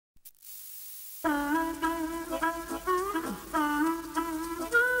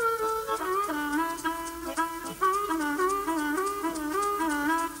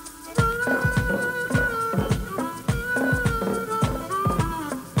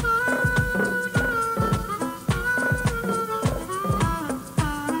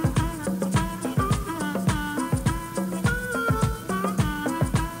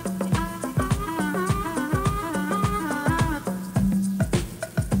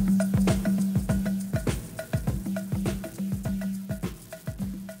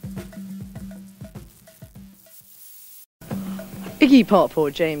Iggy Pop, or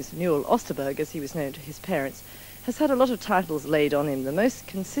James Newell Osterberg, as he was known to his parents, has had a lot of titles laid on him, the most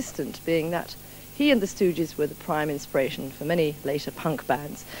consistent being that he and the Stooges were the prime inspiration for many later punk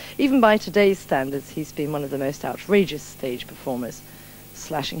bands. Even by today's standards, he's been one of the most outrageous stage performers,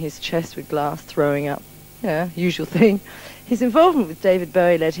 slashing his chest with glass, throwing up. Yeah, usual thing. His involvement with David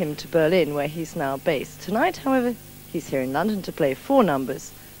Bowie led him to Berlin, where he's now based. Tonight, however, he's here in London to play 4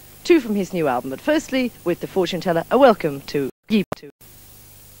 numbers, 2 from his new album. But firstly, with the fortune teller, a welcome to Iggy Pop.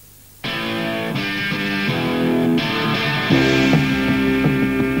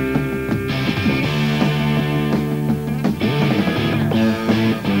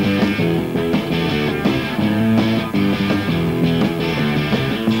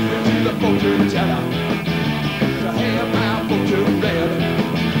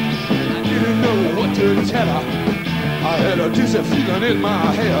 I had a dizzy feeling in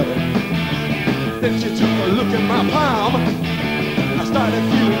my head. Then she took a look at my palm. I started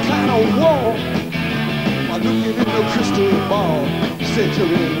feeling kind of warm. By looking in the crystal ball, she said you're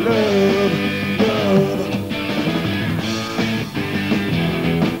in love, love.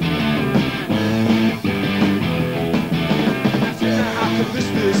 I said, now how could this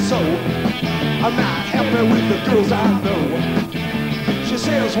be so? I'm not happy with the girls I know. She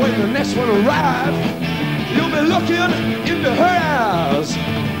says when the next one arrives, you'll be looking into her eyes.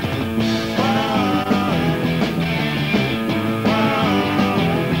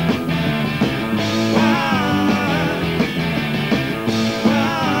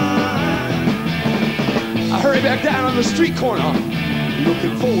 I hurry back down on the street corner,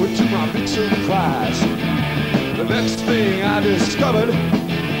 looking forward to my big surprise. The next thing I discovered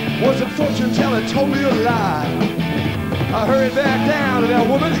was that fortune teller told me a lie. I hurried back down to that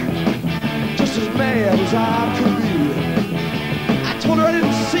woman, just as mad as I could be. I told her I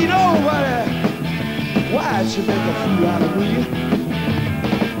didn't see nobody. Why'd she make a fool out of me?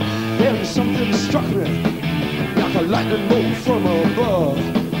 Then something struck me like a lightning bolt from above.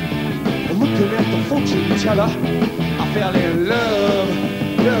 Looking at the fortune teller, I fell in love,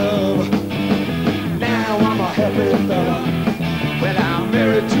 love. Now I'm a happy fella. Well, I'm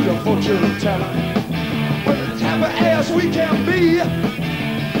married to the fortune teller. We're as happy as we can be.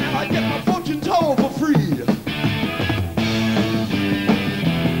 Now I get my fortune told for free.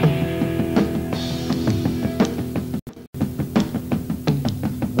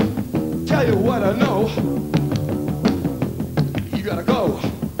 Tell you what I know. You gotta go.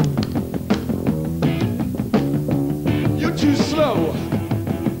 You're too slow.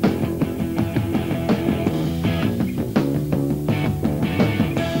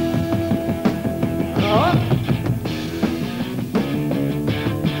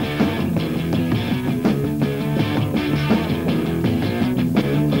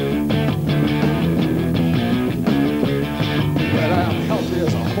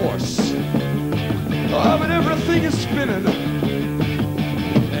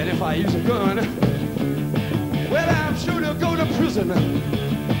 And if I use a gun, well, I'm sure to go to prison.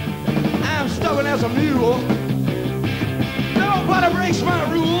 I'm stubborn as a mule. Nobody breaks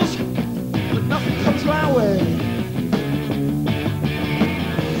my rules, but nothing comes my way.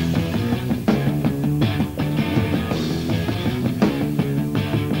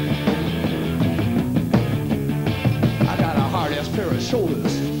 I got a hard-ass pair of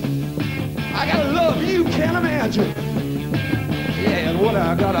shoulders. I got a love you can't imagine. Yeah, and what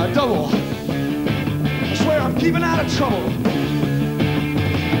I got a double. I swear I'm keeping out of trouble.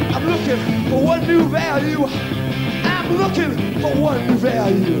 I'm looking for one new value. I'm looking for one new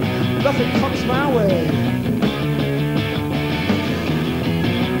value. Nothing comes my way.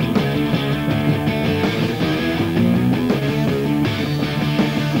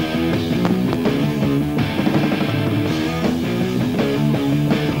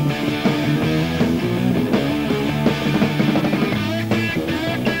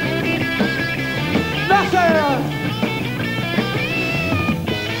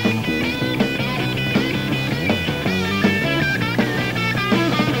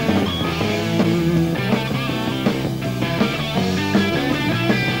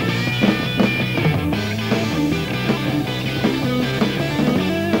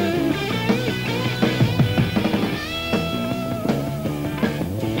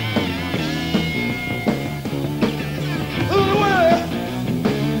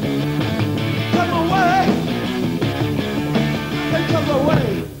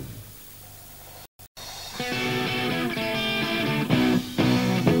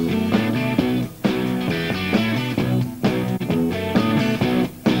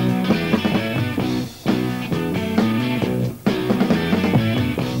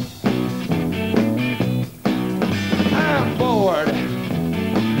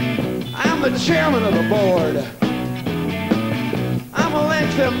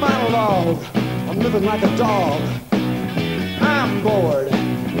 their monologue. I'm living like a dog. I'm bored.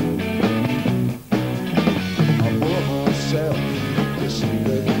 I bore myself to sleep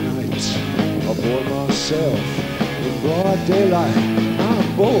every night. I bore myself in broad daylight.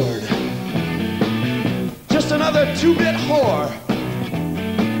 I'm bored. Just another 2-bit whore.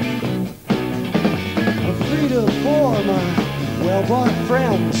 I'm free to bore my well-bought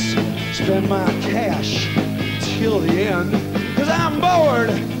friends. Spend my cash till the end. 'Cause I'm bored.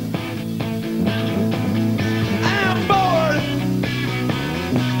 I'm bored.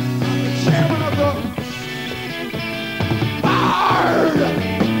 Chairman of the board.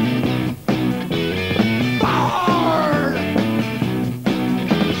 Bored.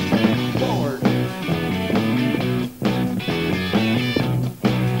 Bored.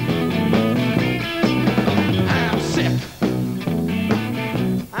 I'm sick.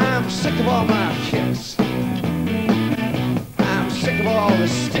 I'm sick of all my kicks. I'm sick of all the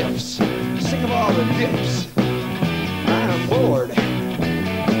stiffs. Sick of all the dips. I'm bored. I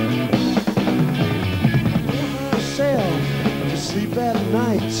bore myself to sleep at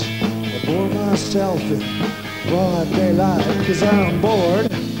night. I bore myself in broad daylight. 'Cause I'm bored.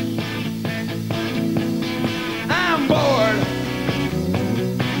 I'm bored.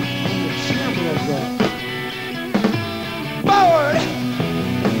 I'm the chairman of the board.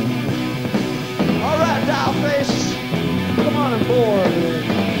 All right, doll face. Come on and board.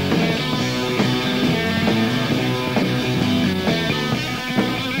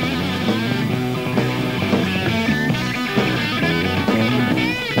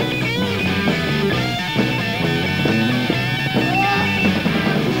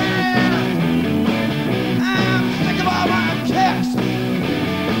 I'm sick of all my kicks.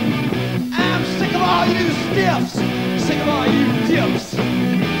 I'm sick of all you stiffs. Sick of all you dips.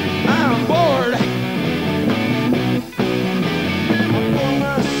 I'm bored. I bore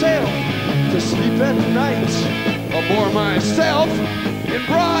myself to sleep at night. I bore myself in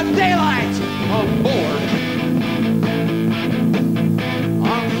broad daylight. I'm bored.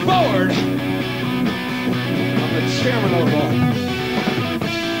 I'm bored. I'm the chairman of the board.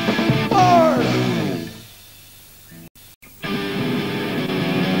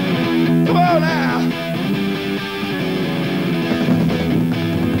 Come on now.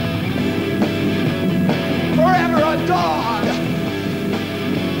 Forever a dog.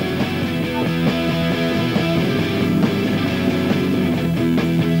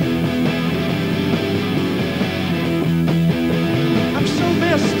 I'm so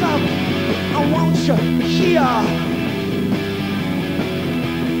messed up. I want you here.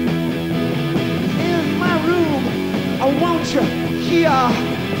 In my room. I want you here.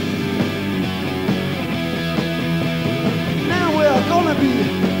 Now we're gonna be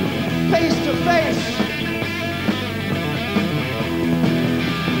face to face.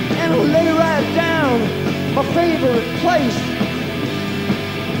 And I'll lay right down my favorite place.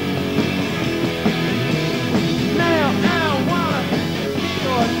 Now I wanna be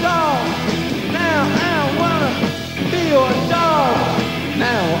your dog. Now I wanna be your dog.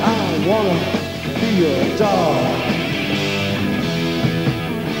 Now I wanna be your dog.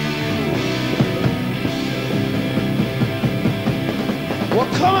 Well,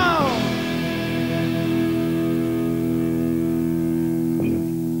 come on.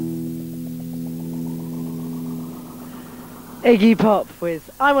 Iggy Pop with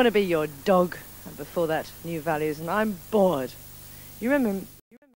I Want to Be Your Dog, and before that, New Values and I'm Bored. You remember